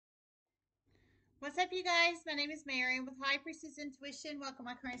What's up, you guys? My name is Mary with High Priestess Intuition. Welcome,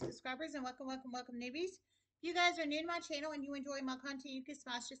 my current subscribers, and welcome, newbies. If you guys are new to my channel and you enjoy my content, you can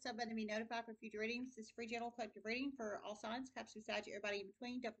smash the sub button to be notified for future readings. This is free general collective reading for all signs, caps beside you, everybody in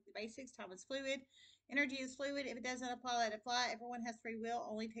between. Don't forget the basics. Time is fluid. Energy is fluid. If it doesn't apply, let it fly. Everyone has free will.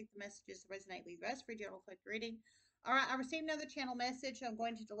 Only take the messages that resonate. Leave the rest. Free general collective reading. All right, I received another channel message. I'm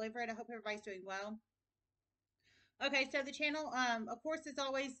going to deliver it. I hope everybody's doing well. Okay, so the channel, of course, as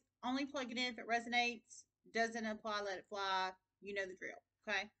always, only plug it in if it resonates. Doesn't apply, let it fly. You know the drill.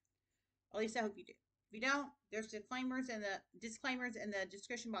 Okay. At least I hope you do. If you don't, there's disclaimers in the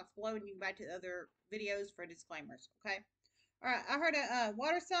description box below, and you can go back to the other videos for disclaimers. Okay. All right. I heard a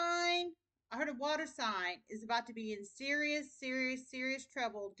water sign. I heard a water sign is about to be in serious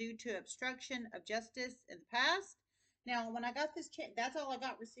trouble due to obstruction of justice in the past. Now, when I got this, that's all I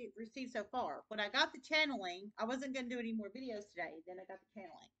got received so far. When I got the channeling, I wasn't going to do any more videos today. Then I got the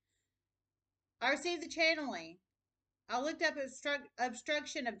channeling. I received the channeling. I looked up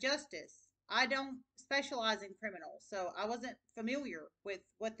obstruction of justice. I don't specialize in criminals, so I wasn't familiar with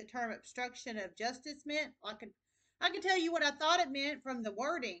what the term obstruction of justice meant. I can tell you what I thought it meant from the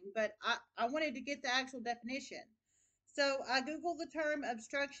wording, but I wanted to get the actual definition. So I Googled the term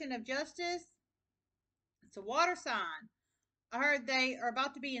obstruction of justice. It's a water sign. I heard they are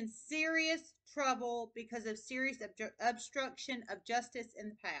about to be in serious trouble because of serious obstruction of justice in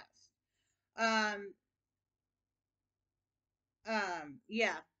the past.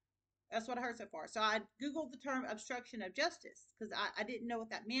 Yeah, that's what I heard so far. So I Googled the term obstruction of justice because I didn't know what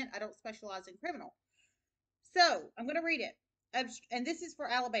that meant. I don't specialize in criminal. So I'm going to read it. And this is for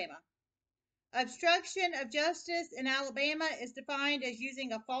Alabama. Obstruction of justice in Alabama is defined as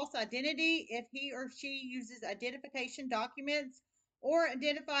using a false identity if he or she uses identification documents or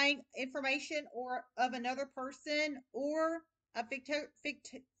identifying information or of another person or a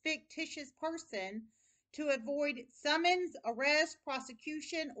fictitious person to avoid summons, arrest,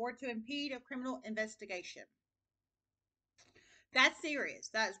 prosecution, or to impede a criminal investigation. That's serious.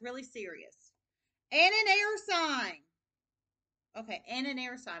 That's really serious. And an air sign. Okay, and an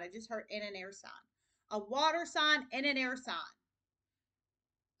air sign. I just heard and an air sign. A water sign and an air sign.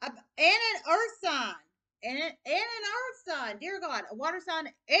 And an earth sign. And an earth sign. Dear God. A water sign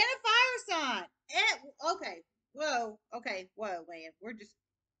and a fire sign. And, okay. Whoa. Okay. Whoa, man. We're just.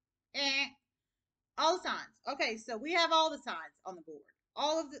 All the signs. Okay, so we have all the signs on the board.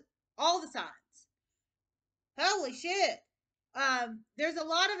 All the signs. Holy shit. There's a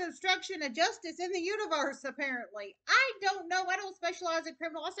lot of obstruction of justice in the universe, apparently. I don't know. I don't specialize in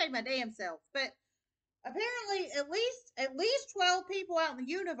criminal. I'll say my damn self. But apparently at least 12 people out in the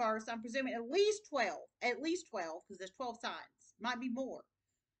universe, I'm presuming at least 12, because there's 12 signs. Might be more.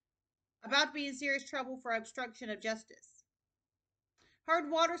 About to be in serious trouble for obstruction of justice.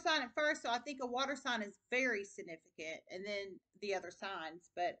 Heard water sign at first, so I think a water sign is very significant, and then the other signs,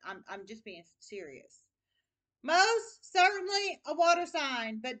 but I'm just being serious. Most certainly a water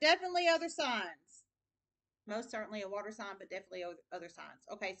sign, but definitely other signs. Most certainly a water sign, but definitely other signs.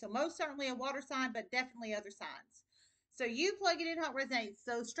 Okay, so most certainly a water sign, but definitely other signs. So you plug it in how it resonates.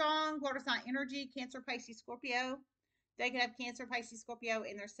 So strong water sign energy, Cancer, Pisces, Scorpio. They could have Cancer, Pisces, Scorpio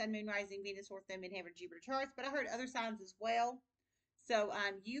in their Sun, Moon, Rising, Venus, or them in Heaven, Jupiter charts, but I heard other signs as well. So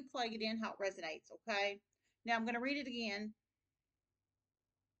you plug it in how it resonates, okay? Now I'm going to read it again.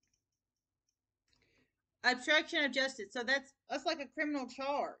 Obstruction of justice. So that's like a criminal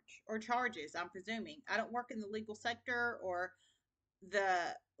charge or charges, I'm presuming. I don't work in the legal sector or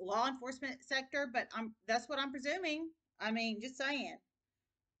the law enforcement sector, but that's what I'm presuming. I mean, just saying.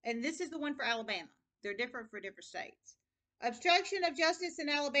 And this is the one for Alabama. They're different for different states. Obstruction of justice in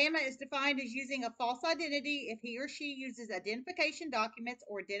Alabama is defined as using a false identity if he or she uses identification documents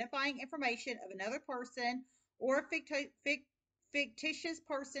or identifying information of another person or a fictitious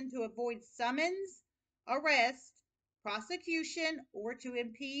person to avoid summons, arrest, prosecution, or to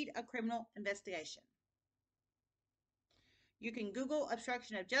impede a criminal investigation. You can Google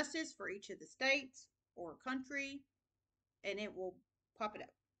obstruction of justice for each of the states or country, and it will pop it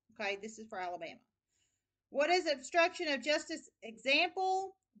up. Okay, this is for Alabama. What is obstruction of justice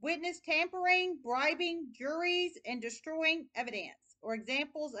example? Witness tampering, bribing juries, and destroying evidence, or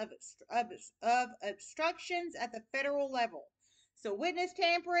examples of obstructions at the federal level. So witness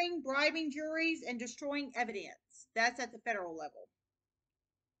tampering, bribing juries, and destroying evidence. That's at the federal level.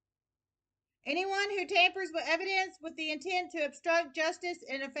 Anyone who tampers with evidence with the intent to obstruct justice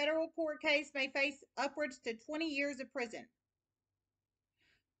in a federal court case may face upwards to 20 years of prison.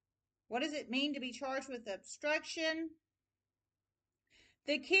 What does it mean to be charged with obstruction?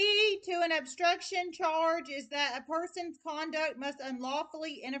 The key to an obstruction charge is that a person's conduct must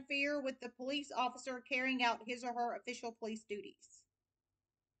unlawfully interfere with the police officer carrying out his or her official police duties.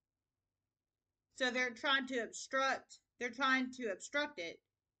 So they're trying to obstruct it,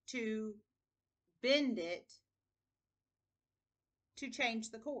 to bend it, to change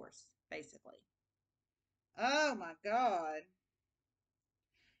the course, basically. Oh my God.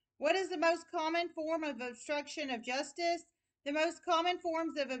 What is the most common form of obstruction of justice? The most common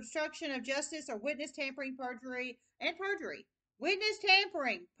forms of obstruction of justice are witness tampering, perjury, and perjury. Witness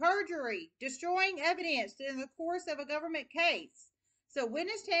tampering, perjury, destroying evidence in the course of a government case. So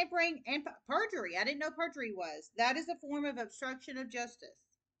witness tampering and perjury. I didn't know perjury was. That is a form of obstruction of justice.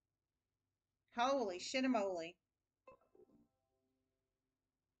 Holy shitamoly.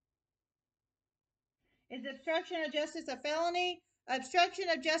 Is obstruction of justice a felony? Obstruction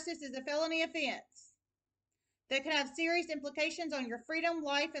of justice is a felony offense that can have serious implications on your freedom,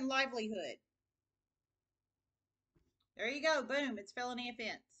 life, and livelihood. There you go. Boom. It's felony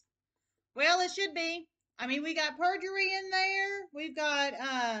offense. Well, it should be. I mean, we got perjury in there. We've got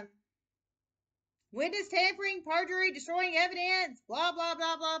witness tampering, perjury, destroying evidence, blah, blah,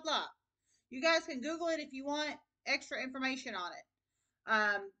 blah, blah, blah. You guys can Google it if you want extra information on it.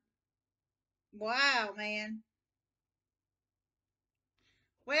 Wow, man.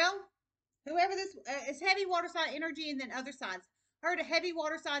 Well, whoever this is, heavy water sign energy and then other signs. I heard a heavy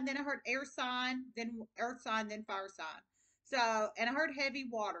water sign, then I heard air sign, then earth sign, then fire sign. So, and I heard heavy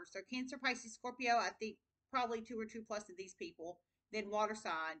water. So Cancer, Pisces, Scorpio, I think probably 2 or 2 plus of these people. Then water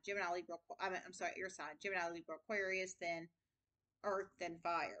sign, Gemini, Libra, I'm sorry, air sign, Gemini, Libra, Aquarius, then earth, then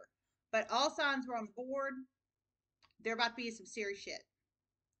fire. But all signs were on the board. They're about to be some serious shit.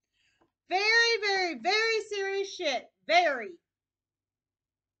 Very, very, very serious shit. Very.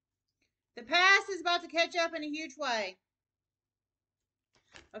 The past is about to catch up in a huge way.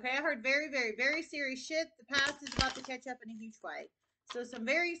 Okay, I heard very, very, very serious shit. The past is about to catch up in a huge way. So some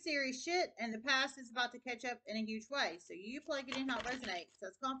very serious shit, and the past is about to catch up in a huge way. So you plug it in how it resonates.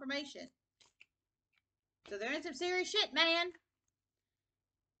 That's confirmation. So they're in some serious shit, man.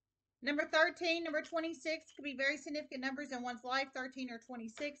 Number 13, number 26 could be very significant numbers in one's life. 13 or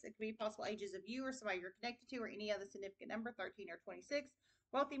 26. It could be possible ages of you or somebody you're connected to or any other significant number. 13 or 26.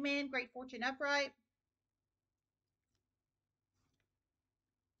 Wealthy man, great fortune upright.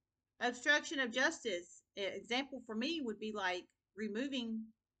 Obstruction of justice. Example for me would be like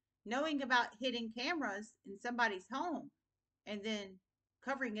knowing about hidden cameras in somebody's home and then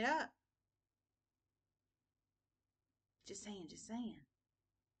covering it up. Just saying, just saying.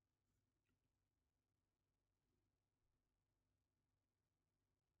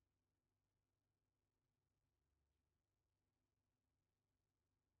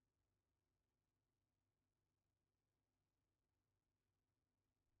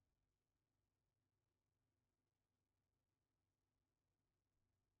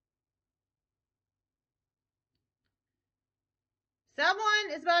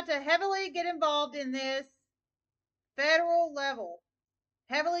 Someone is about to heavily get involved in this federal level.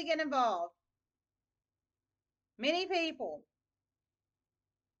 Heavily get involved. Many people.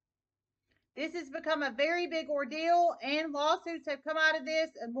 This has become a very big ordeal, and lawsuits have come out of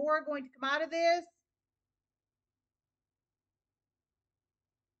this, and more are going to come out of this.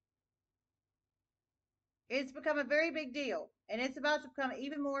 It's become a very big deal, and it's about to become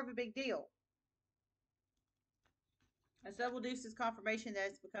even more of a big deal. That's double deuce's confirmation that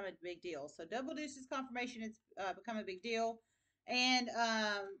it's become a big deal. So double deuce's confirmation it's become a big deal, and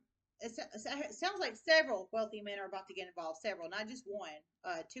it sounds like several wealthy men are about to get involved. Several, not just one.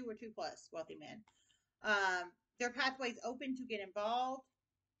 2 or 2 plus wealthy men. Their pathways open to get involved.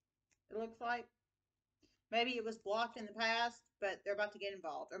 It looks like maybe it was blocked in the past, but they're about to get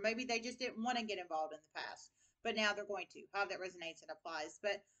involved, or maybe they just didn't want to get involved in the past, but now they're going to. How that resonates and applies,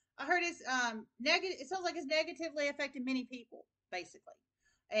 but. I heard it's negative. It sounds like it's negatively affected many people, basically,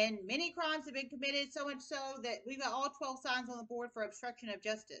 and many crimes have been committed. So much so that we've got all 12 signs on the board for obstruction of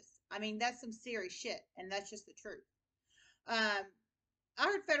justice. I mean, that's some serious shit, and that's just the truth. I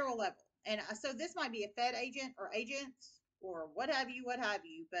heard federal level, and so this might be a Fed agent or agents or what have you.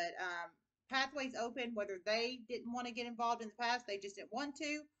 But pathways open, whether they didn't want to get involved in the past, they just didn't want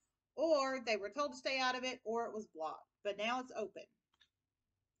to, or they were told to stay out of it, or it was blocked. But now it's open.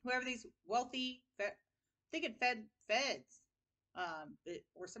 Whoever these wealthy, thinking feds,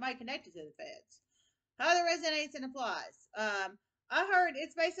 or somebody connected to the feds. How that resonates and applies. I heard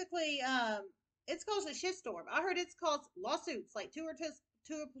it's basically, it's caused a shitstorm. I heard it's caused lawsuits, like 2 or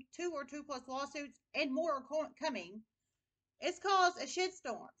 2 plus lawsuits, and more are coming. It's caused a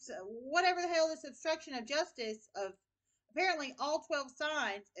shitstorm. So whatever the hell this obstruction of justice of apparently all 12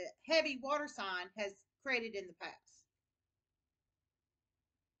 signs, a heavy water sign has created in the past.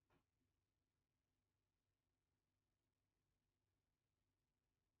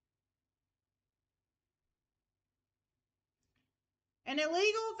 An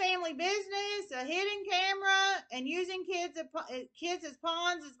illegal family business, a hidden camera, and using kids as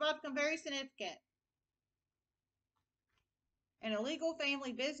pawns is about to become very significant. An illegal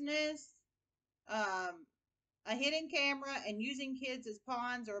family business, a hidden camera, and using kids as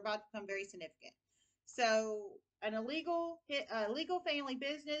pawns are about to become very significant. So, an illegal family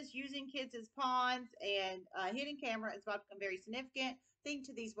business, using kids as pawns, and a hidden camera is about to become very significant. Think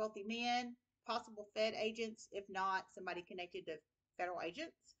to these wealthy men, possible Fed agents, if not somebody connected to federal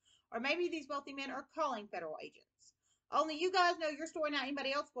agents, or maybe these wealthy men are calling federal agents. Only you guys know your story, not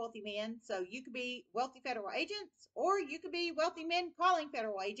anybody else, wealthy men. So you could be wealthy federal agents, or you could be wealthy men calling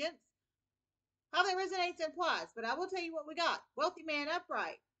federal agents. How that resonates and applies. But I will tell you what we got. Wealthy man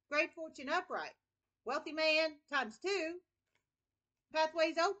upright. Great fortune upright. Wealthy man times 2.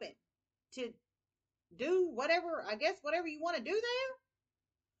 Pathways open to do whatever, I guess, whatever you want to do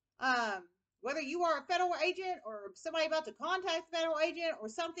there. Whether you are a federal agent or somebody about to contact a federal agent or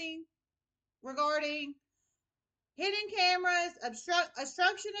something regarding hidden cameras,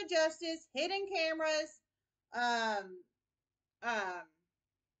 obstruction of justice, hidden cameras, um, um,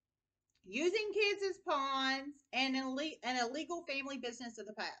 using kids as pawns, and an illegal family business of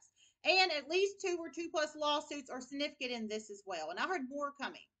the past. And at least 2 or 2 plus lawsuits are significant in this as well. And I heard more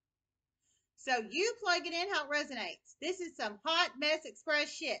coming. So you plug it in how it resonates. This is some hot mess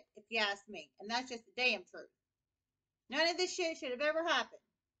express shit, if you ask me. And that's just the damn truth. None of this shit should have ever happened.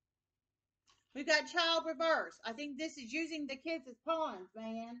 We've got child reverse. I think this is using the kids as pawns,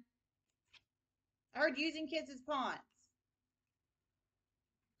 man. I heard using kids as pawns.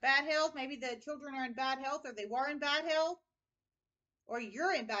 Bad health. Maybe the children are in bad health, or they were in bad health, or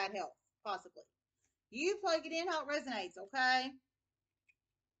you're in bad health, possibly. You plug it in how it resonates, okay?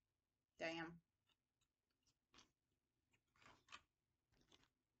 Damn.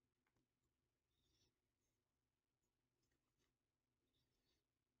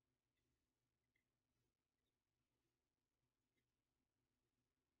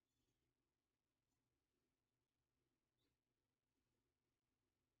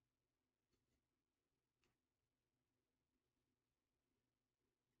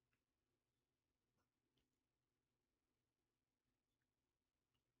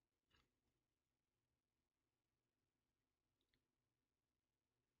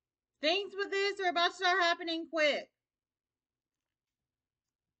 Things with this are about to start happening quick.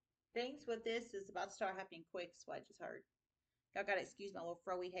 Things with this is about to start happening quick, is what I just heard. Y'all gotta excuse my little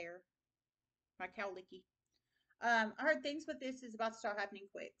froey hair. My cowlicky. I heard things with this is about to start happening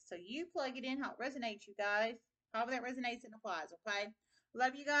quick. So you plug it in how it resonates, you guys. However that resonates and applies, okay?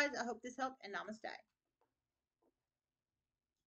 Love you guys. I hope this helped, and namaste.